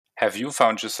Have you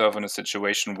found yourself in a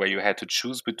situation where you had to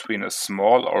choose between a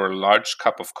small or a large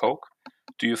cup of Coke?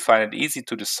 Do you find it easy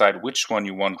to decide which one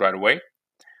you want right away?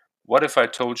 What if I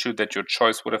told you that your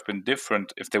choice would have been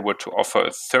different if they were to offer a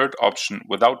third option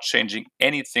without changing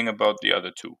anything about the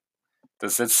other two?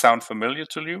 Does that sound familiar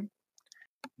to you?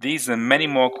 These and many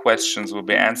more questions will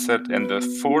be answered in the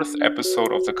fourth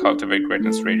episode of the Cultivate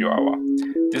Greatness Radio Hour.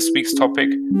 This week's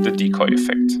topic, the decoy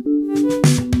effect.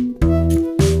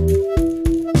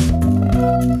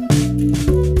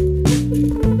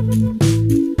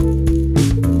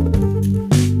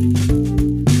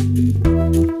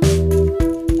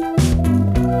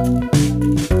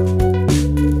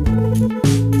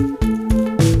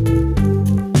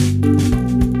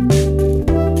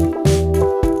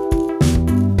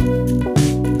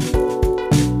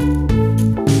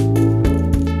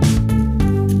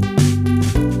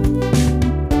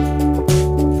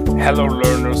 Hello,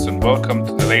 learners, and welcome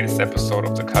to the latest episode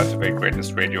of the Cultivate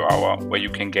Greatness Radio Hour, where you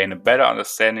can gain a better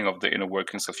understanding of the inner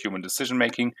workings of human decision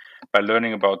making by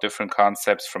learning about different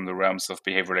concepts from the realms of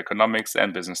behavioral economics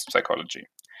and business psychology.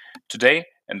 Today,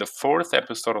 in the fourth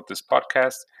episode of this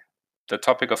podcast, the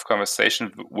topic of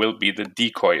conversation will be the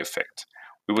decoy effect.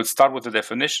 We will start with the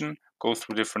definition, go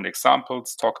through different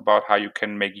examples, talk about how you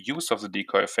can make use of the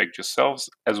decoy effect yourselves,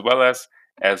 as well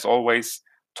as always,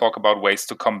 talk about ways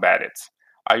to combat it.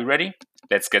 Are you ready?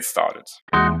 Let's get started.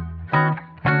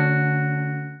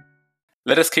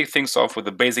 Let us kick things off with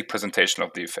a basic presentation of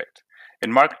the effect.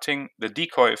 In marketing, the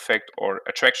decoy effect or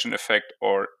attraction effect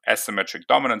or asymmetric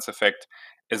dominance effect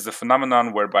is the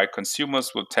phenomenon whereby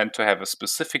consumers will tend to have a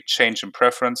specific change in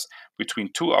preference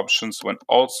between two options when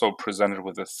also presented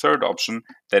with a third option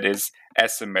that is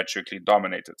asymmetrically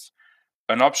dominated.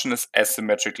 An option is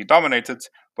asymmetrically dominated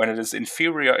when it is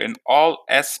inferior in all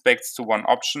aspects to one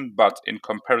option, but in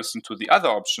comparison to the other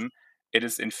option, it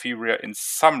is inferior in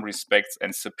some respects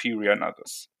and superior in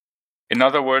others. In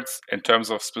other words, in terms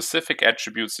of specific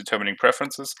attributes determining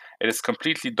preferences, it is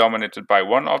completely dominated by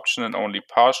one option and only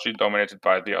partially dominated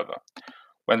by the other.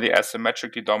 When the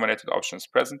asymmetrically dominated option is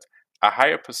present, a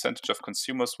higher percentage of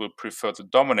consumers will prefer the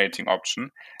dominating option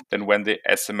than when the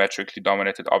asymmetrically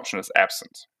dominated option is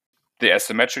absent. The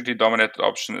asymmetrically dominated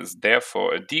option is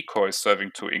therefore a decoy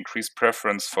serving to increase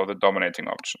preference for the dominating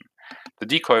option. The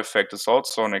decoy effect is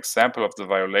also an example of the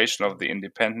violation of the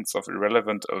independence of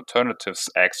irrelevant alternatives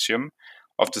axiom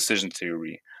of decision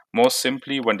theory. More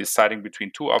simply, when deciding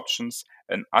between two options,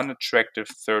 an unattractive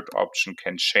third option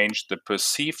can change the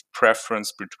perceived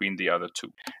preference between the other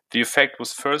two. The effect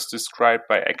was first described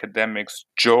by academics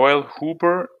Joel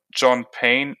Huber, John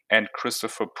Payne, and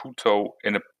Christopher Puto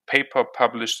in a paper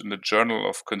published in the Journal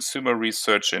of Consumer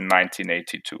Research in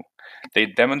 1982. They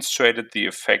demonstrated the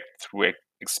effect through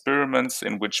experiments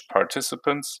in which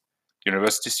participants,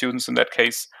 university students in that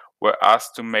case, were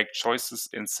asked to make choices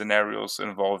in scenarios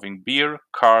involving beer,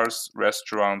 cars,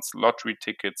 restaurants, lottery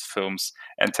tickets, films,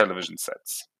 and television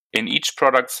sets. In each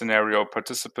product scenario,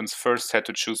 participants first had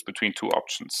to choose between two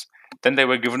options. Then they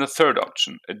were given a third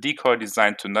option, a decoy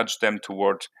designed to nudge them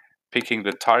toward picking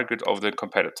the target of the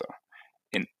competitor.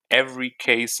 In every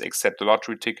case except the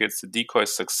lottery tickets, the decoy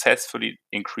successfully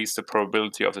increased the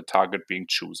probability of the target being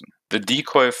chosen. The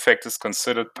decoy effect is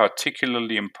considered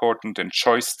particularly important in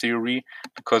choice theory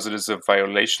because it is a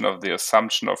violation of the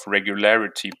assumption of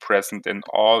regularity present in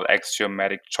all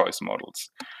axiomatic choice models.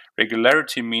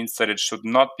 Regularity means that it should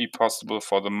not be possible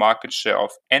for the market share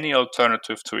of any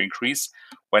alternative to increase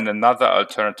when another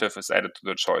alternative is added to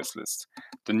the choice list.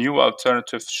 The new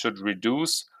alternative should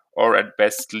reduce or at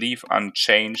best leave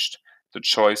unchanged the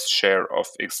choice share of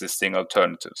existing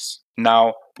alternatives.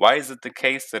 Now, why is it the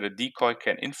case that a decoy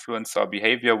can influence our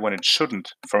behavior when it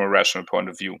shouldn't from a rational point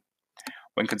of view?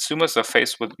 When consumers are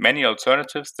faced with many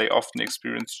alternatives, they often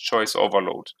experience choice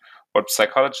overload, what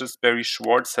psychologist Barry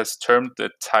Schwartz has termed the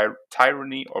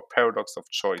tyranny or paradox of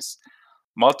choice.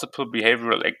 Multiple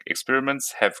behavioral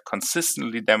experiments have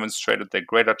consistently demonstrated that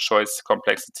greater choice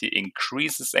complexity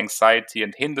increases anxiety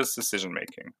and hinders decision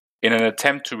making. In an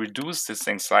attempt to reduce this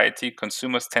anxiety,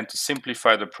 consumers tend to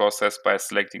simplify the process by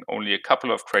selecting only a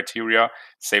couple of criteria,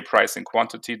 say price and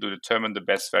quantity, to determine the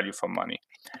best value for money.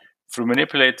 Through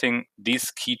manipulating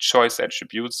these key choice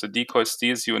attributes, the decoy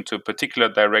steers you into a particular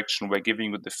direction by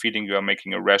giving you the feeling you are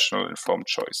making a rational, informed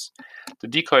choice. The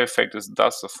decoy effect is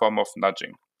thus a form of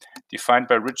nudging, defined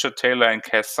by Richard Taylor and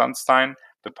Cass Sunstein,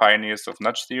 the pioneers of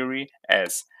nudge theory,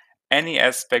 as any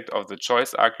aspect of the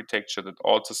choice architecture that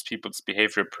alters people's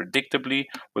behavior predictably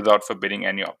without forbidding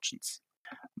any options.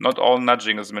 Not all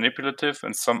nudging is manipulative,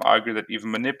 and some argue that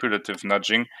even manipulative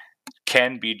nudging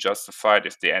can be justified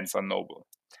if the ends are noble.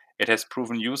 It has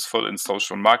proven useful in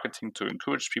social marketing to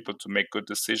encourage people to make good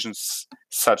decisions,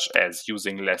 such as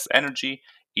using less energy,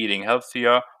 eating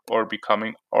healthier, or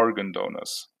becoming organ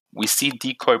donors. We see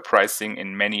decoy pricing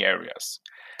in many areas.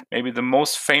 Maybe the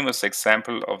most famous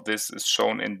example of this is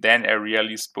shown in Dan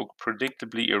Ariely's book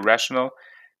Predictably Irrational,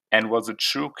 and was a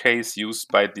true case used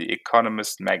by The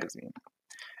Economist magazine.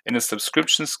 In a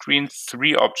subscription screen,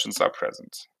 3 options are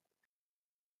present.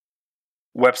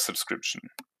 Web subscription.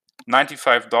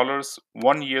 $95,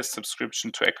 1-year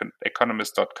subscription to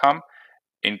economist.com,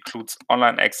 includes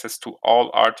online access to all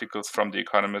articles from The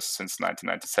Economist since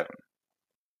 1997.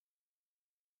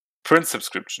 Print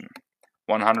subscription,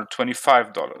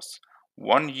 $125,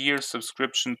 1-year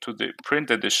subscription to the print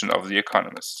edition of The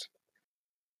Economist.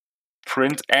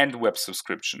 Print and web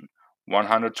subscription,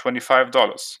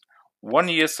 $125,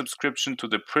 1-year subscription to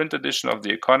the print edition of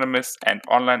The Economist and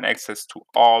online access to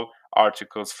all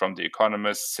articles from The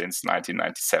Economist since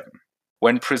 1997.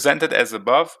 When presented as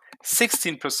above,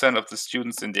 16% of the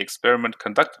students in the experiment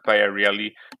conducted by Ariely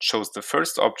chose the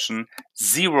first option,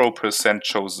 0%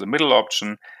 chose the middle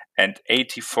option, and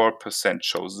 84%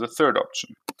 chose the third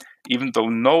option. Even though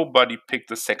nobody picked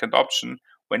the second option,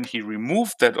 when he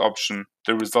removed that option,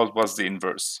 the result was the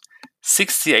inverse.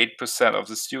 68% of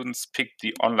the students picked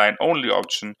the online-only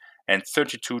option, and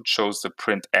 32% chose the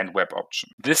print and web option.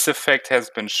 This effect has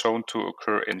been shown to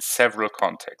occur in several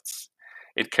contexts.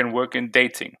 It can work in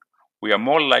dating. We are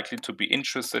more likely to be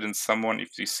interested in someone if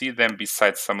we see them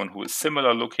beside someone who is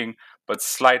similar looking but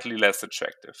slightly less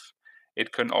attractive.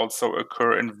 It can also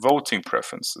occur in voting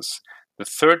preferences. The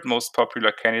third most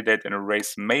popular candidate in a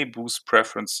race may boost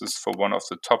preferences for one of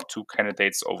the top 2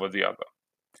 candidates over the other.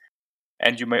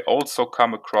 And you may also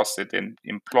come across it in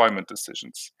employment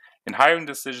decisions. In hiring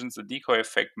decisions, the decoy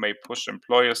effect may push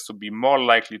employers to be more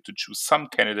likely to choose some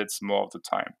candidates more of the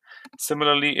time.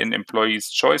 Similarly, in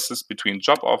employees' choices between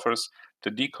job offers,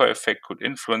 the decoy effect could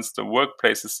influence the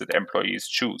workplaces that employees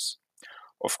choose.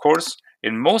 Of course,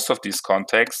 in most of these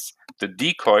contexts, the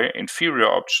decoy inferior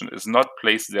option is not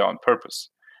placed there on purpose.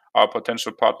 Our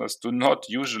potential partners do not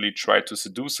usually try to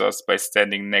seduce us by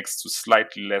standing next to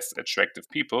slightly less attractive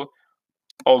people,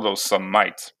 although some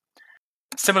might.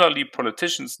 Similarly,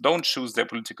 politicians don't choose their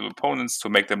political opponents to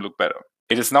make them look better.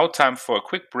 It is now time for a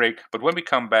quick break, but when we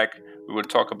come back, we will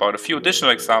talk about a few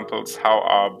additional examples, how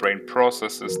our brain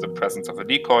processes the presence of a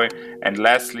decoy, and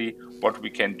lastly, what we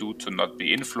can do to not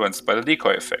be influenced by the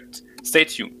decoy effect. Stay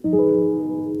tuned.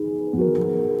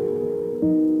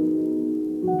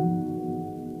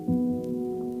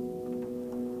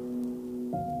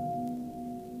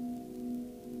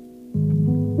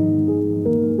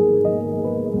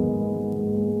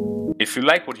 If you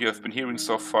like what you have been hearing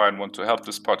so far and want to help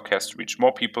this podcast reach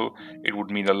more people, it would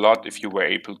mean a lot if you were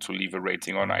able to leave a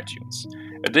rating on iTunes.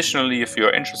 Additionally, if you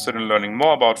are interested in learning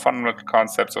more about fundamental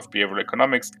concepts of behavioral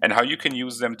economics and how you can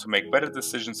use them to make better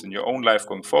decisions in your own life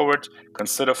going forward,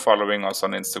 consider following us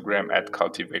on Instagram at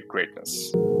Cultivate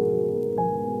Greatness.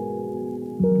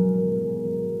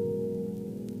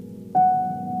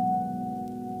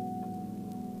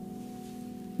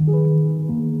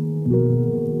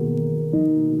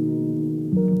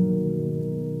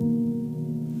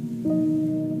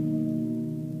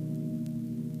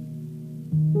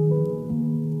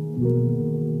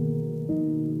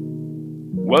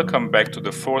 Welcome back to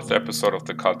the 4th episode of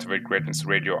the Cultivate Greatness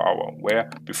Radio Hour, where,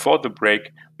 before the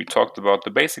break, we talked about the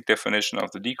basic definition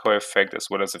of the decoy effect as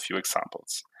well as a few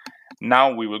examples.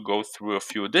 Now we will go through a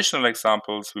few additional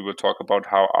examples. We will talk about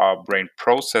how our brain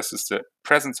processes the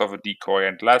presence of a decoy,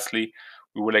 and lastly,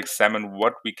 we will examine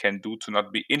what we can do to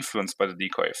not be influenced by the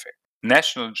decoy effect.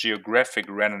 National Geographic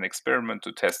ran an experiment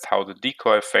to test how the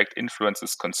decoy effect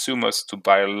influences consumers to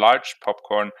buy a large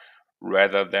popcorn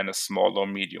rather than a small or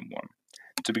medium one.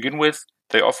 To begin with,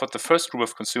 they offered the first group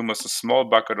of consumers a small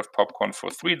bucket of popcorn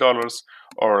for $3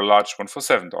 or a large one for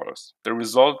 $7. The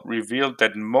result revealed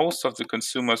that most of the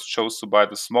consumers chose to buy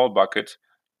the small bucket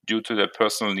due to their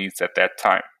personal needs at that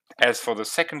time. As for the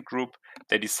second group,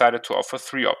 they decided to offer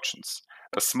 3 options: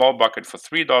 a small bucket for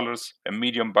 $3, a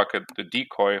medium bucket, the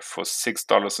decoy, for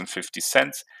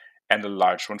 $6.50, and a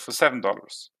large one for $7.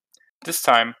 This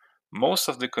time, most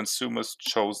of the consumers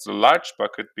chose the large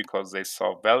bucket because they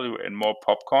saw value in more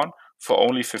popcorn for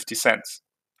only 50 cents.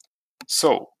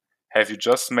 So, have you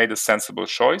just made a sensible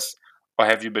choice, or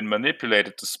have you been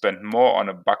manipulated to spend more on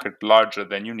a bucket larger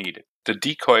than you needed? The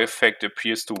decoy effect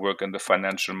appears to work in the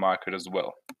financial market as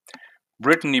well.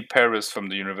 Brittany Paris from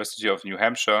the University of New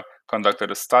Hampshire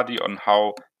conducted a study on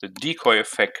how the decoy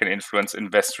effect can influence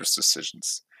investors'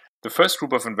 decisions. The first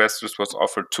group of investors was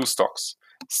offered 2 stocks.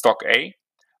 Stock A,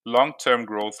 long-term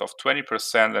growth of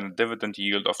 20% and a dividend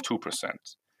yield of 2%.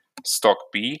 Stock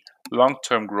B,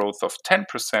 long-term growth of 10%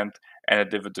 and a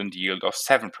dividend yield of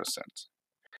 7%.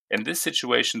 In this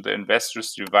situation, the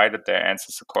investors divided their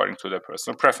answers according to their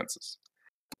personal preferences.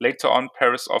 Later on,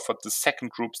 Paris offered the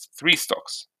second group 3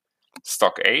 stocks.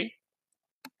 Stock A,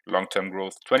 long-term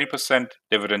growth 20%,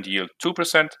 dividend yield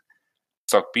 2%.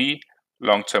 Stock B,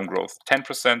 long-term growth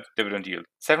 10%, dividend yield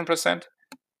 7%.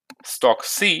 Stock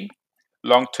C,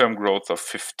 long-term growth of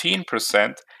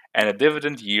 15% and a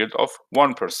dividend yield of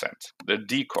 1%, the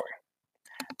decoy.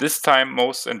 This time,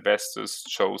 most investors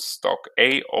chose stock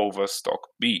A over stock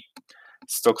B.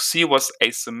 Stock C was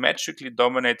asymmetrically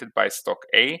dominated by stock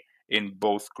A in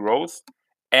both growth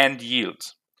and yield.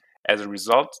 As a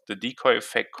result, the decoy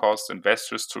effect caused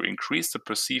investors to increase the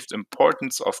perceived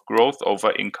importance of growth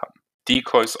over income.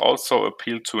 Decoys also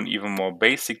appeal to an even more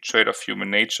basic trait of human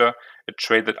nature, a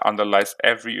trait that underlies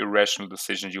every irrational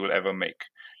decision you will ever make: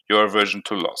 your aversion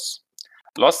to loss.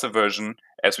 Loss aversion,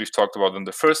 as we've talked about in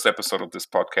the first episode of this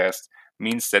podcast,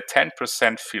 means that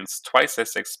 10% feels twice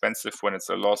as expensive when it's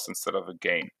a loss instead of a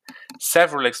gain.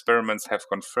 Several experiments have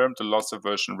confirmed the loss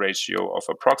aversion ratio of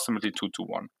approximately 2 to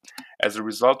 1. As a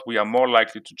result, we are more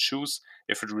likely to choose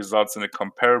if it results in a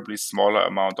comparably smaller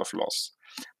amount of loss.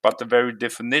 But the very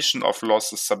definition of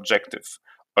loss is subjective.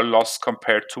 A loss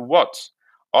compared to what?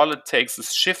 All it takes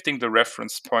is shifting the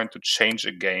reference point to change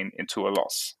a gain into a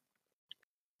loss.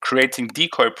 Creating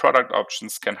decoy product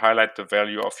options can highlight the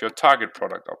value of your target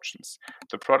product options,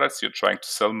 the products you're trying to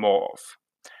sell more of.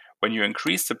 When you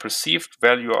increase the perceived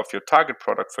value of your target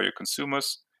product for your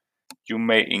consumers, you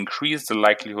may increase the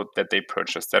likelihood that they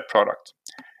purchase that product.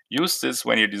 Use this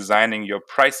when you're designing your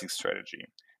pricing strategy.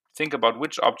 Think about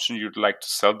which option you'd like to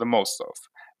sell the most of.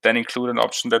 Then include an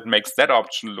option that makes that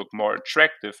option look more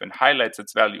attractive and highlights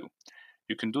its value.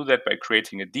 You can do that by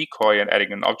creating a decoy and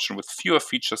adding an option with fewer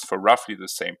features for roughly the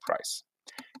same price.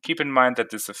 Keep in mind that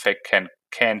this effect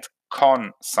can't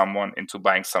con someone into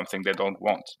buying something they don't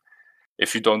want.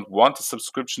 If you don't want a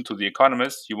subscription to The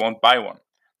Economist, you won't buy one.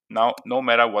 Now, no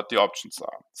matter what the options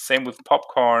are. Same with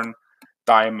popcorn,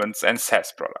 diamonds, and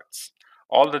SaaS products.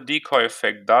 All the decoy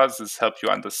effect does is help you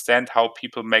understand how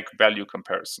people make value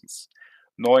comparisons.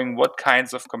 Knowing what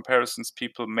kinds of comparisons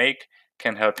people make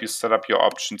can help you set up your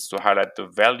options to highlight the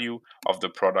value of the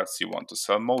products you want to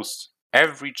sell most.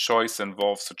 Every choice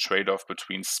involves a trade-off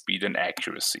between speed and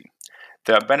accuracy.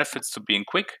 There are benefits to being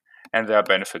quick and there are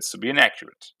benefits to being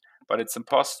accurate, but it's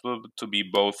impossible to be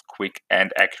both quick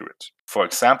and accurate. For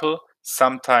example,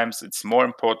 sometimes it's more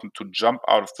important to jump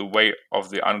out of the way of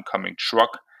the oncoming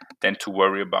truck than to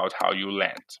worry about how you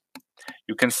land.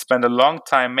 You can spend a long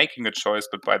time making a choice,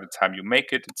 but by the time you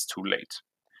make it, it's too late.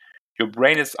 Your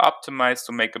brain is optimized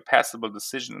to make a passable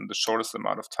decision in the shortest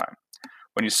amount of time.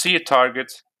 When you see a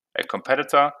target, a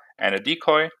competitor, and a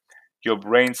decoy, your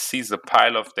brain sees a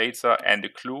pile of data and a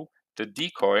clue, the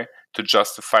decoy, to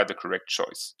justify the correct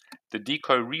choice. The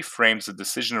decoy reframes the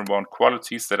decision around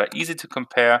qualities that are easy to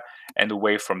compare and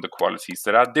away from the qualities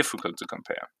that are difficult to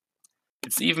compare.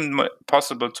 It's even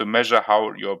possible to measure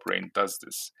how your brain does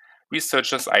this.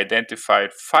 Researchers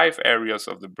identified 5 areas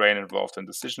of the brain involved in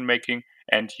decision making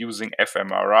and, using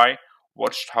fMRI,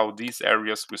 watched how these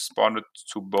areas responded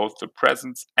to both the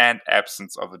presence and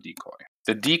absence of a decoy.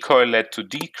 The decoy led to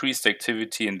decreased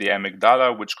activity in the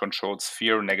amygdala, which controls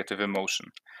fear and negative emotion.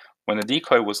 When a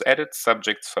decoy was added,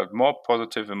 subjects felt more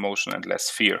positive emotion and less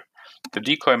fear. The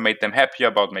decoy made them happier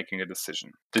about making a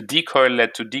decision. The decoy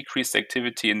led to decreased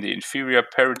activity in the inferior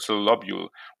parietal lobule,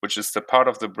 which is the part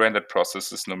of the brain that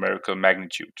processes numerical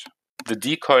magnitude. The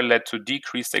decoy led to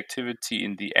decreased activity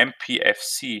in the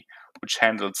MPFC, which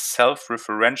handles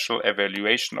self-referential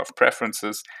evaluation of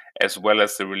preferences as well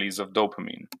as the release of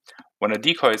dopamine. When a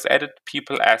decoy is added,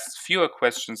 people asked fewer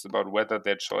questions about whether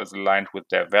their choice aligned with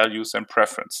their values and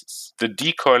preferences. The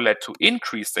decoy led to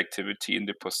increased activity in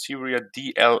the posterior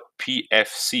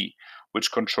DLPFC,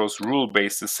 which controls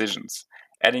rule-based decisions.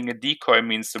 Adding a decoy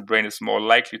means the brain is more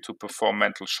likely to perform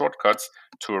mental shortcuts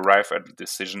to arrive at a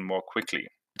decision more quickly.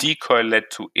 Decoy led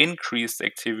to increased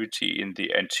activity in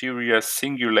the anterior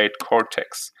cingulate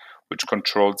cortex, which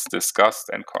controls disgust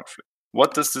and conflict.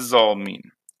 What does this all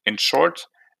mean? In short,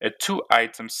 a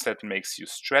 2-item set makes you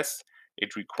stressed,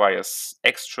 it requires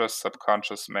extra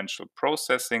subconscious mental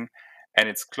processing, and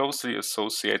it's closely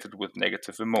associated with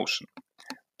negative emotion.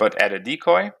 But add a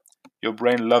decoy, your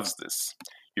brain loves this.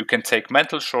 You can take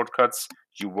mental shortcuts,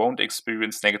 you won't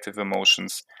experience negative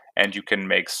emotions, and you can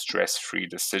make stress-free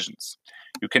decisions.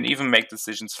 You can even make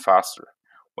decisions faster.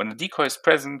 When a decoy is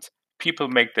present, people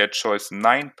make their choice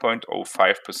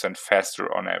 9.05%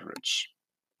 faster on average.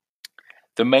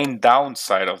 The main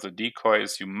downside of the decoy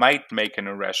is you might make an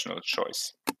irrational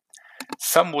choice.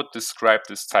 Some would describe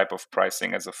this type of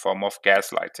pricing as a form of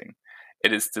gaslighting.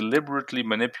 It is deliberately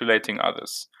manipulating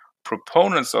others.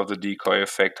 Proponents of the decoy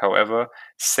effect, however,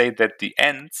 say that the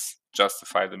ends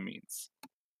justify the means.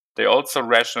 They also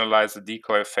rationalize the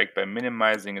decoy effect by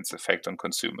minimizing its effect on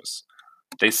consumers.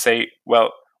 They say,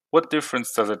 well, what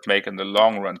difference does it make in the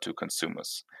long run to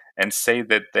consumers? And say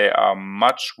that there are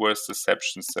much worse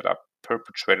deceptions that are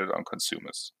perpetrated on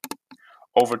consumers.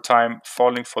 Over time,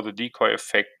 falling for the decoy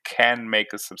effect can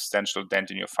make a substantial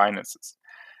dent in your finances,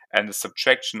 and the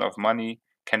subtraction of money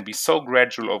can be so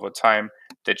gradual over time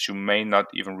that you may not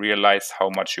even realize how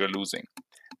much you're losing.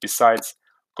 Besides,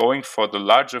 going for the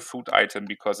larger food item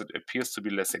because it appears to be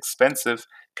less expensive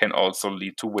can also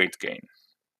lead to weight gain.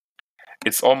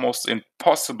 It's almost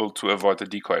impossible to avoid the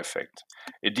decoy effect.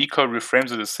 A decoy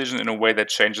reframes a decision in a way that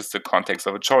changes the context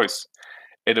of a choice.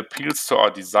 It appeals to our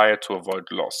desire to avoid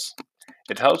loss.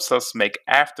 It helps us make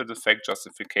after-the-fact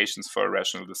justifications for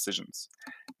irrational decisions.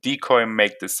 Decoy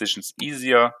make decisions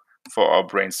easier for our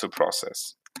brains to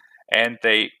process. And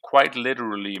they quite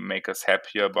literally make us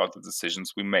happier about the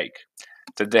decisions we make.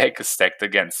 The deck is stacked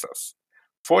against us.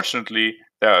 Fortunately,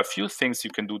 there are a few things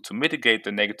you can do to mitigate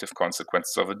the negative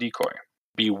consequences of a decoy.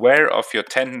 Beware of your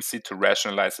tendency to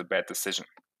rationalize a bad decision.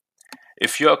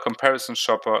 If you're a comparison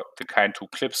shopper, the kind who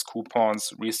clips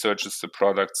coupons, researches the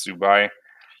products you buy,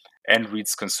 and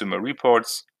reads consumer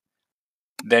reports,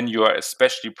 then you are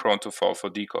especially prone to fall for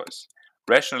decoys.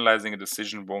 Rationalizing a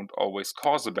decision won't always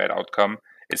cause a bad outcome,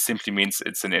 it simply means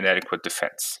it's an inadequate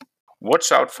defense.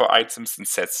 Watch out for items in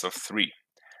sets of 3.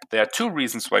 There are 2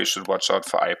 reasons why you should watch out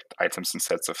for items in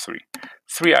sets of 3.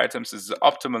 3 items is the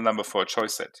optimal number for a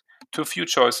choice set. Too few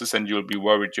choices and you'll be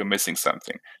worried you're missing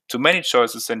something. Too many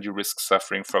choices and you risk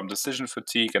suffering from decision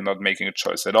fatigue and not making a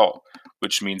choice at all,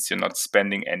 which means you're not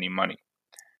spending any money.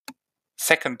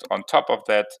 Second, on top of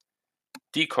that,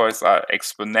 decoys are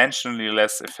exponentially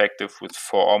less effective with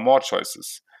 4 or more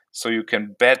choices. So you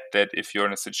can bet that if you're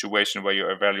in a situation where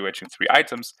you're evaluating 3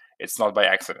 items, it's not by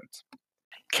accident.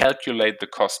 Calculate the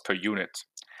cost per unit.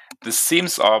 This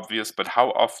seems obvious, but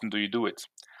how often do you do it?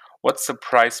 What's the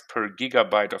price per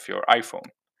gigabyte of your iPhone?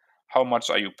 How much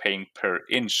are you paying per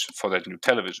inch for that new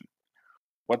television?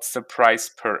 What's the price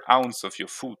per ounce of your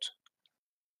food?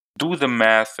 Do the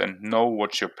math and know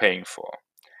what you're paying for.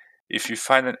 If you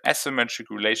find an asymmetric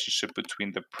relationship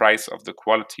between the price of the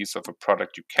qualities of a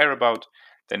product you care about,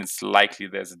 then it's likely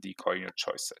there's a decoy in your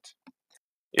choice set.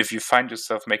 If you find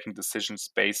yourself making decisions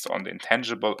based on the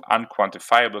intangible,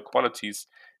 unquantifiable qualities,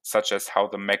 such as how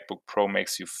the MacBook Pro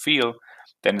makes you feel,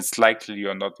 then it's likely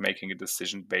you're not making a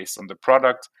decision based on the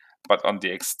product, but on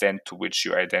the extent to which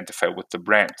you identify with the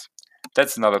brand.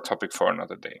 That's another topic for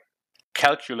another day.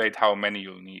 Calculate how many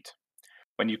you'll need.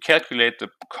 When you calculate the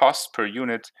cost per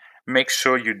unit, make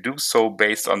sure you do so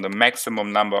based on the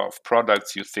maximum number of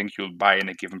products you think you'll buy in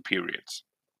a given period.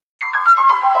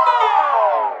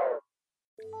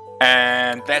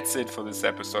 And that's it for this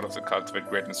episode of the Cultivate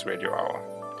Greatness Radio Hour.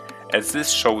 As this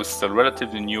show is still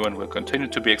relatively new and will continue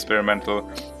to be experimental,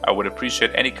 I would appreciate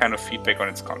any kind of feedback on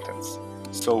its contents.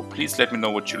 So please let me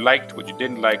know what you liked, what you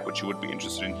didn't like, what you would be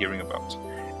interested in hearing about.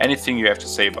 Anything you have to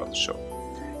say about the show.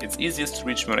 It's easiest to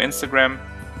reach me on Instagram,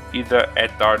 either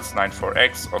at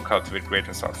darts94x or Cultivate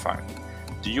Greatness are fine.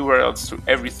 The URLs to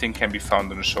everything can be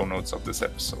found in the show notes of this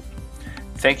episode.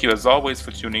 Thank you as always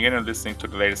for tuning in and listening to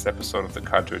the latest episode of the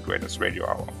Cultivate Greatness Radio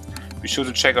Hour. Be sure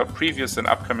to check out previous and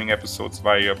upcoming episodes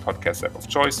via your podcast app of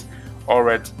choice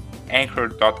or at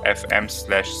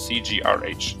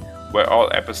anchor.fm/CGRH, where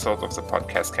all episodes of the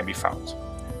podcast can be found.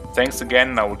 Thanks again,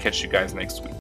 and I will catch you guys next week.